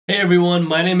Hey everyone,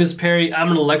 my name is Pary.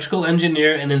 I'm an electrical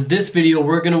engineer, and in this video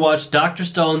we're going to watch Dr.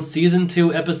 Stone Season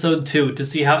 2 Episode 2 to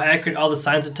see how accurate all the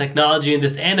science and technology in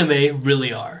this anime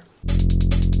really are.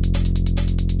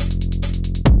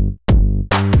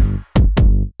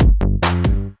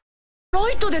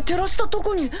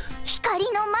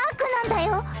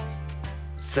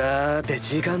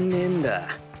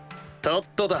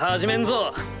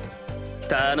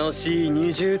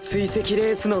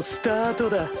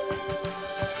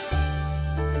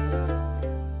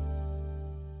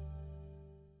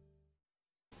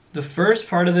 The first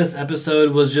part of this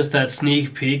episode was just that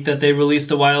sneak peek that they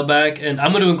released a while back, and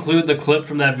I'm going to include the clip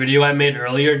from that video I made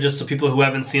earlier just so people who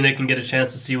haven't seen it can get a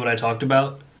chance to see what I talked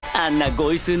about.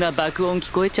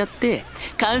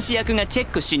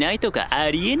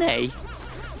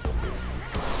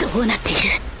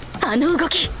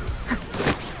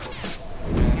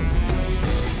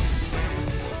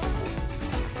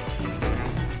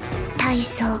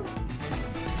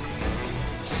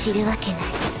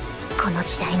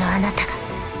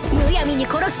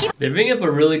 They bring up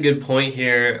a really good point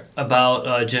here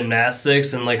about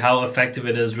gymnastics and like how effective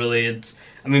it is. Really,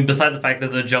 I mean, besides the fact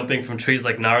that they're jumping from trees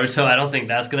like Naruto, I don't think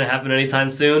that's gonna happen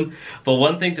anytime soon. But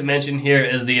one thing to mention here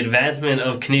is the advancement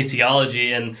of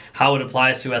kinesiology and how it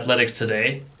applies to athletics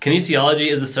today.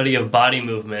 Kinesiology is the study of body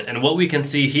movement, and what we can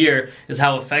see here is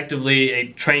how effectively a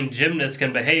trained gymnast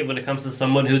can behave when it comes to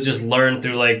someone who's just learned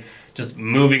through like just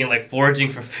moving and like foraging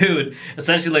for food,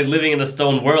 essentially like living in a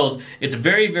stone world. It's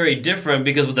very, very different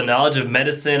because with the knowledge of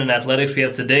medicine and athletics we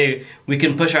have today, we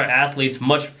can push our athletes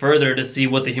much further to see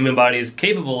what the human body is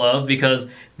capable of, because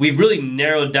we've really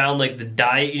narrowed down like the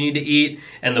diet you need to eat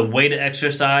and the way to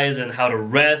exercise and how to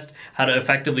rest, how to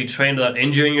effectively train without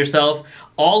injuring yourself.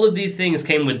 All of these things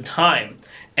came with time,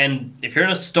 and if you're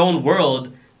in a stone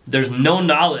world, there's no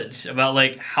knowledge about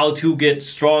like how to get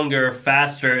stronger,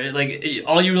 faster.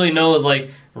 All you really know is like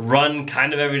run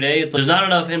kind of every day. There's not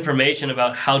enough information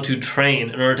about how to train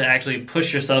in order to actually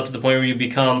push yourself to the point where you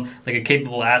become like a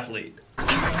capable athlete.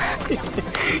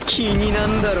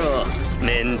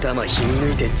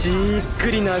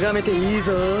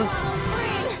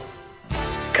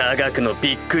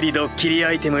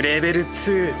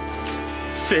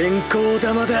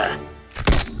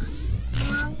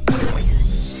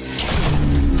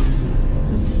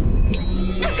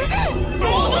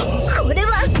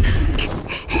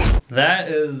 That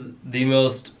is the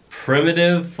most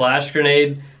primitive flash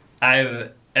grenade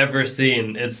I've ever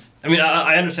seen. I mean,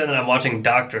 I understand that I'm watching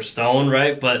Dr. Stone,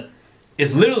 right? But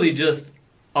it's literally just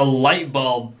a light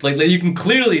bulb. Like you can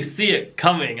clearly see it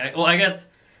coming. I guess,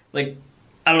 like,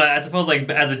 I don't know, I suppose like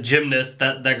as a gymnast,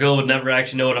 that girl would never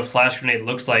actually know what a flash grenade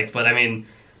looks like. But I mean,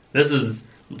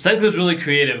 Senku's really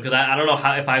creative, because I don't know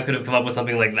if I could have come up with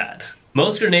something like that.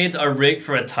 Most grenades are rigged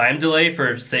for a time delay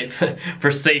for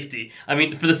safety. I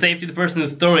mean, for the safety of the person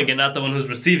who's throwing it, not the one who's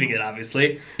receiving it,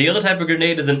 obviously. The other type of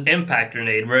grenade is an impact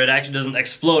grenade, where it actually doesn't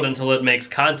explode until it makes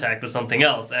contact with something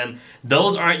else. And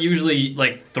those aren't usually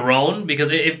like thrown,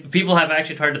 because if people have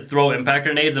actually tried to throw impact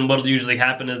grenades, and what'll usually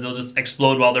happen is they'll just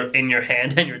explode while they're in your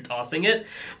hand and you're tossing it.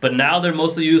 But now they're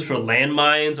mostly used for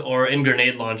landmines or in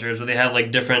grenade launchers, where they have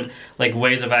like different like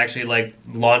ways of actually like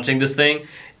launching this thing.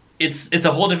 It's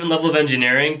a whole different level of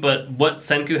engineering, but what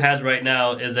Senku has right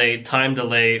now is a time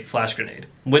delay flash grenade.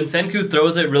 When Senku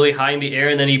throws it really high in the air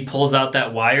and then he pulls out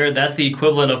that wire, that's the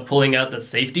equivalent of pulling out the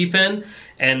safety pin.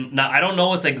 And now I don't know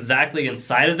what's exactly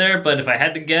inside of there, but if I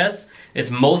had to guess,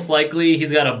 it's most likely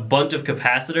he's got a bunch of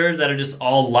capacitors that are just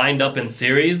all lined up in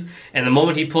series, and the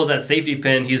moment he pulls that safety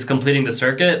pin, he's completing the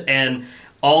circuit, and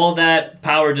all that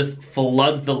power just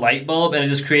floods the light bulb, and it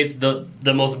just creates the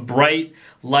most bright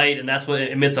light, and that's what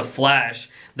emits a flash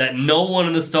that no one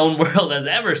in the stone world has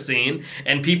ever seen,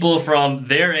 and people from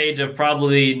their age have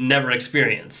probably never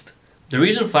experienced. The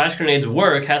reason flash grenades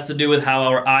work has to do with how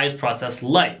our eyes process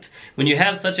light. When you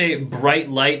have such a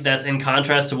bright light that's in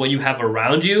contrast to what you have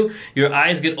around you, your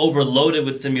eyes get overloaded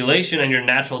with stimulation, and your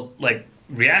natural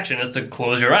reaction is to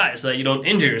close your eyes so that you don't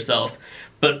injure yourself.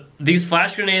 But these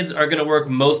flash grenades are going to work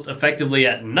most effectively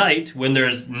at night when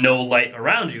there's no light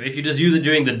around you. If you just use it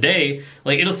during the day,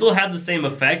 like, it'll still have the same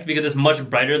effect because it's much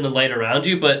brighter than the light around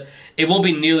you, but it won't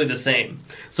be nearly the same.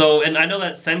 So, and I know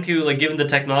that Senku, like, given the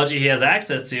technology he has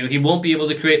access to, he won't be able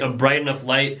to create a bright enough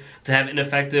light to have an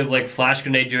effective, like, flash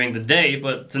grenade during the day,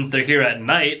 but since they're here at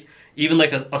night, even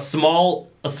like a small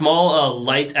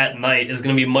light at night is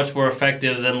going to be much more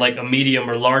effective than like a medium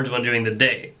or large one during the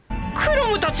day. クロ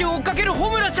ムたちを追っかけるホ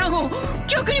ムラちゃんを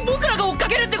逆に僕らが追っか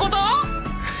けるってこと？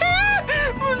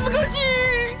難し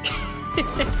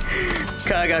い。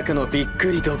科学のびっ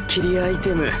くりドッキリアイテ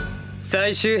ム、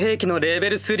最終兵器のレベ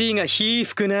ル3が火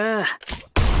吹くな。ライ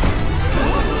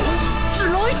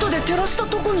トで照らした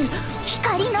とこに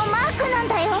光のマークなん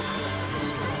だよ。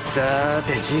さ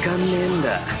て時間ねえん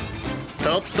だ。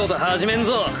とっとと始めん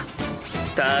ぞ。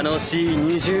楽しい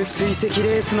二重追跡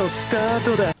レースのスター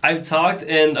トだ。 I've talked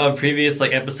in previous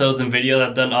episodes and videos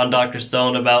I've done on Dr.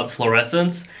 Stone about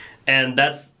fluorescence, and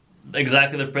that's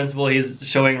exactly the principle he's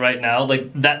showing right now.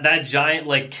 Like that giant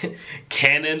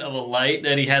cannon of a light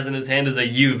that he has in his hand is a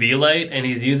UV light, and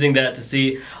he's using that to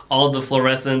see all the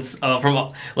fluorescence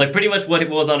from pretty much what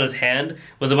was on his hand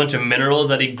was a bunch of minerals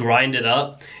that he grinded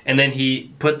up, and then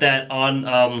he put that on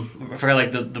I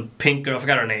forgot the pink girl, I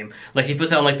forgot her name. He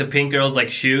puts on the pink girl's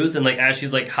shoes, and as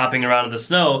she's hopping around in the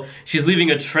snow, she's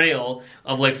leaving a trail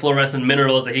of fluorescent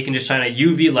minerals that he can just shine a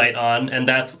UV light on, and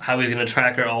that's how he's going to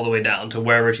track her all the way down to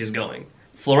wherever she's going.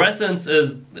 Fluorescence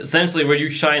is essentially where you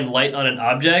shine light on an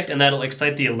object, and that'll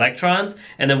excite the electrons,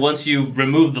 and then once you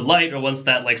remove the light, or once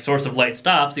that source of light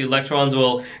stops, the electrons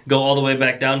will go all the way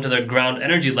back down to their ground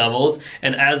energy levels,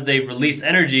 and as they release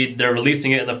energy, they're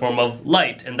releasing it in the form of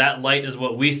light, and that light is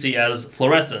what we see as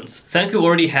fluorescence. Senku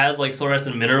already has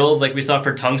fluorescent minerals like we saw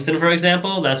for tungsten, for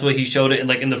example. That's what he showed it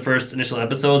in the first initial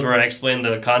episodes where I explained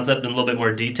the concept in a little bit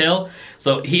more detail.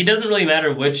 So he doesn't really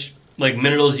matter which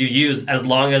minerals you use as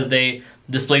long as they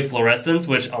display fluorescence,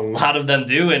 which a lot of them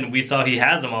do, and we saw he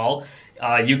has them all.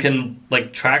 You can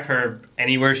track her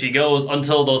anywhere she goes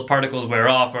until those particles wear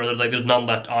off, or there's none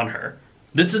left on her.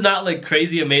 This is not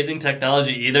crazy amazing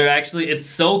technology either, actually. It's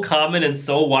so common and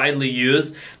so widely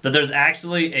used that there's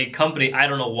actually a company, I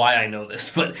don't know why I know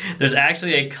this, but there's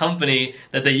actually a company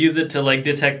that they use it to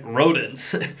detect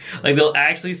rodents. They'll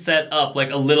actually set up a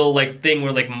little thing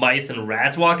where mice and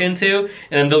rats walk into,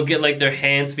 and then they'll get their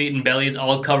hands, feet, and bellies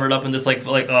all covered up in this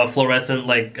fluorescent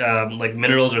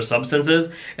minerals or substances,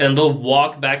 and they'll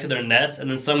walk back to their nest, and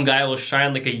then some guy will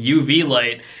shine a UV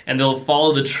light, and they'll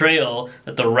follow the trail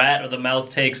that the rat or the mouse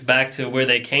takes back to where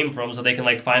they came from, so they can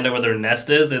find out where their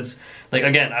nest is. It's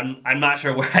again, I'm not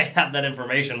sure where I have that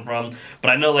information from,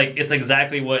 but I know it's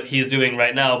exactly what he's doing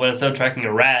right now, but instead of tracking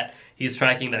a rat, he's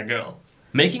tracking that girl.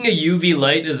 Making a UV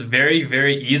light is very,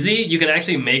 very easy. You can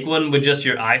actually make one with just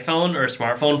your iPhone or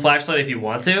smartphone flashlight if you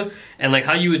want to. And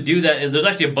how you would do that is, there's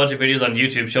actually a bunch of videos on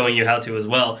YouTube showing you how to as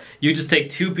well. You just take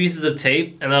 2 pieces of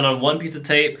tape, and then on one piece of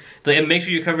tape, and make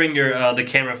sure you're covering your the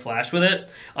camera flash with it.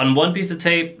 On one piece of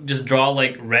tape, just draw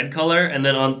red color, and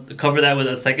then cover that with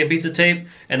a second piece of tape,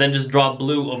 and then just draw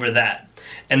blue over that.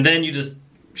 And then you just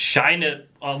shine it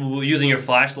using your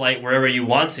flashlight wherever you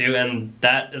want to, and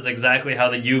that is exactly how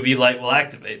the UV light will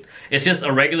activate. It's just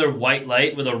a regular white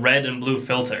light with a red and blue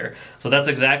filter. So that's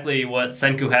exactly what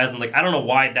Senku has, and I don't know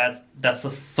why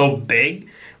that's so big.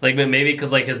 Maybe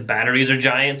because his batteries are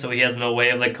giant, so he has no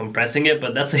way of compressing it,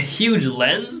 but that's a huge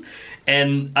lens.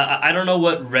 And I don't know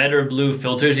what red or blue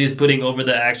filters he's putting over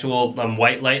the actual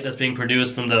white light that's being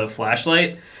produced from the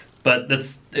flashlight, but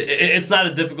it's not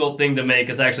a difficult thing to make.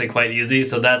 It's actually quite easy.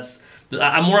 So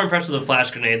I'm more impressed with the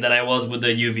flash grenade than I was with the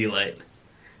UV light.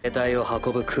 兵隊を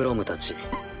運ぶクロムたち、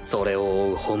それを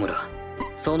追うホムラ、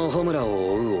そのホムラ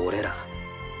を追う俺ら。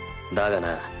だが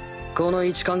な、この位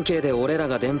置関係で俺ら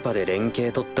が電波で連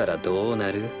携取ったらどうな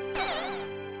る？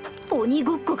鬼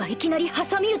ごっこがいきなり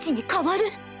挟み撃ちに変わる。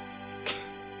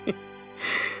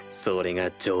それ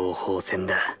が情報戦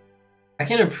だ。I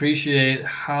can appreciate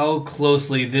how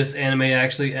closely this anime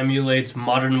actually emulates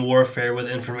modern warfare with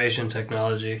information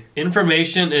technology.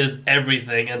 Information is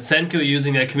everything, and Senku,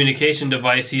 using that communication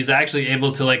device, he's actually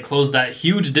able to close that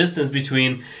huge distance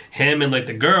between him and the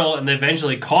girl, and they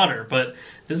eventually caught her. But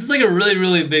this is a really,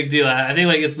 really big deal. I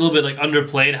think it's a little bit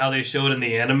underplayed how they show it in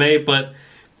the anime, but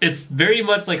it's very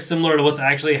much similar to what's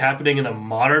actually happening in the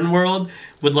modern world,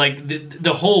 with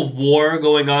the whole war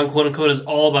going on, quote unquote, is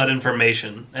all about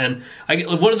information. And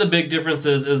one of the big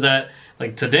differences is that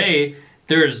today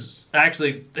there's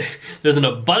an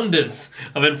abundance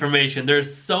of information.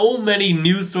 There's so many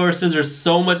news sources, there's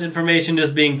so much information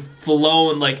just being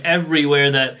flown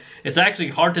everywhere that it's actually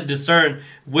hard to discern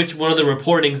which one of the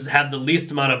reportings have the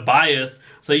least amount of bias,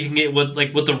 so you can get what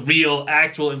the real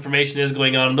actual information is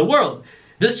going on in the world.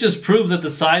 This just proves that the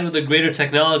side with the greater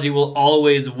technology will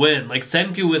always win.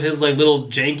 Senku with his little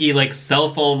janky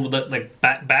cell phone, with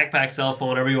backpack cell phone,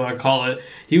 whatever you want to call it,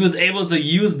 he was able to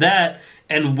use that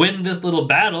and win this little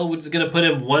battle, which is going to put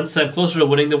him one step closer to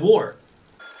winning the war.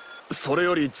 それ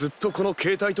よりずっとこの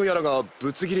携帯とやらが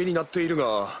ぶつ切れになっている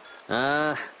が。あ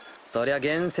あ、そりゃ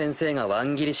源先生がワ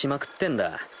ン切りしまくってん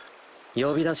だ。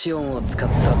呼び出し音を使っ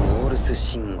たモールス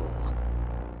信号。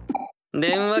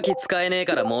電話機使えねえ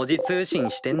から文字通信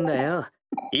してんだよ。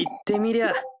言ってみり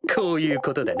ゃこういう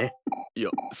ことだね。いや、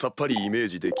さっぱりイメー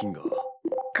ジできんが。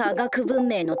科学文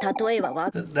明の例えはわ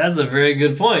That's a very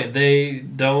good point. They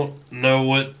don't know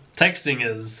what texting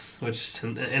is, which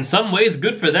in some ways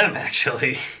good for them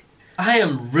actually. I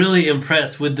am really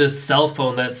impressed with this cell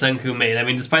phone that Senku made. I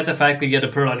mean, despite the fact that you get to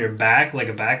put it on your back like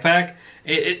a backpack,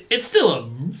 it's still a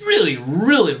really,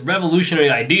 really revolutionary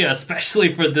idea,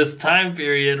 especially for this time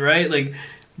period, right? Like,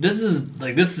 this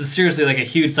is seriously like a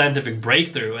huge scientific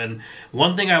breakthrough. And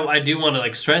one thing I do want to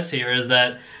like stress here is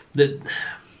that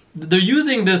they're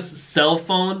using this cell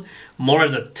phone more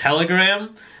as a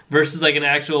telegram versus like an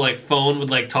actual like phone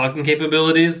with like talking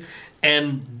capabilities.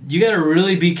 And you gotta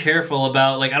really be careful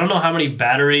about, like, I don't know how many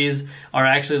batteries are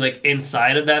actually like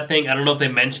inside of that thing. I don't know if they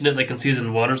mentioned it like in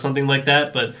season 1 or something like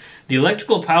that, but the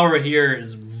electrical power here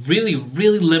is really,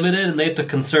 really limited, and they have to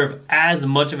conserve as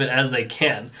much of it as they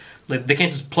can. Like, they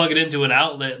can't just plug it into an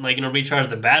outlet and, like, you know, recharge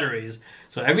the batteries.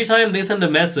 So every time they send a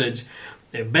message,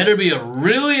 it better be a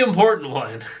really important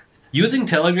one. Using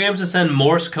telegrams to send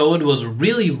Morse code was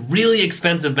really, really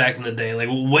expensive back in the day. Like,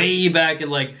 way back in,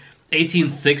 like,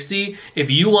 1860, if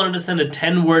you wanted to send a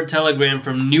 10-word telegram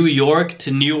from New York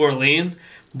to New Orleans,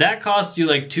 that cost you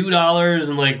like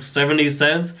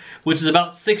 $2.70, which is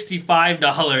about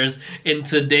 $65 in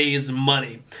today's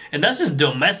money. And that's just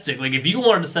domestic. Like, if you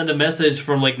wanted to send a message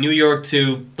from like New York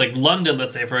to like London,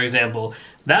 let's say, for example,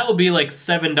 that would be like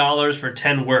 $7 for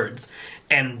 10 words.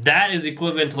 And that is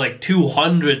equivalent to like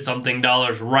 $200 something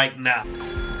right now.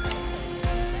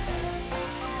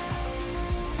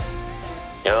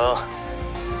 Yo.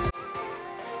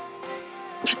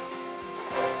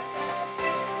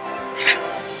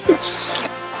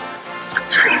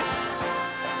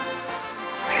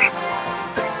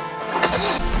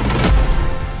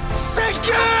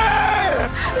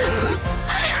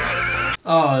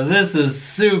 Oh, this is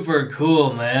super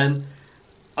cool, man.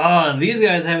 Oh, these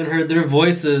guys haven't heard their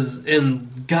voices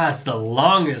in, gosh, the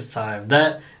longest time.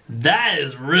 That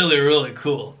is really, really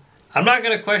cool. I'm not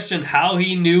gonna question how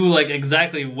he knew like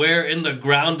exactly where in the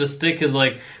ground to stick his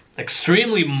like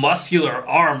extremely muscular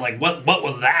arm. Like what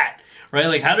was that? Right?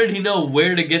 Like, how did he know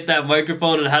where to get that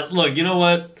microphone and how? Look, you know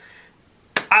what?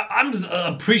 I'm just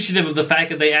appreciative of the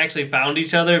fact that they actually found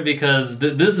each other, because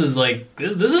this is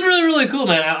really, really cool,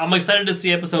 man. I'm excited to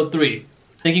see episode 3.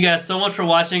 Thank you guys so much for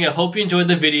watching. I hope you enjoyed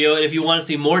the video, and if you want to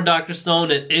see more Dr.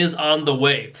 Stone, it is on the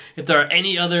way. If there are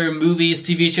any other movies,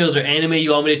 TV shows, or anime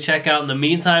you want me to check out in the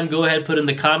meantime, go ahead and put in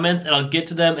the comments, and I'll get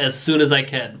to them as soon as I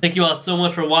can. Thank you all so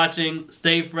much for watching.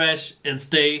 Stay fresh and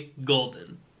stay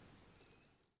golden.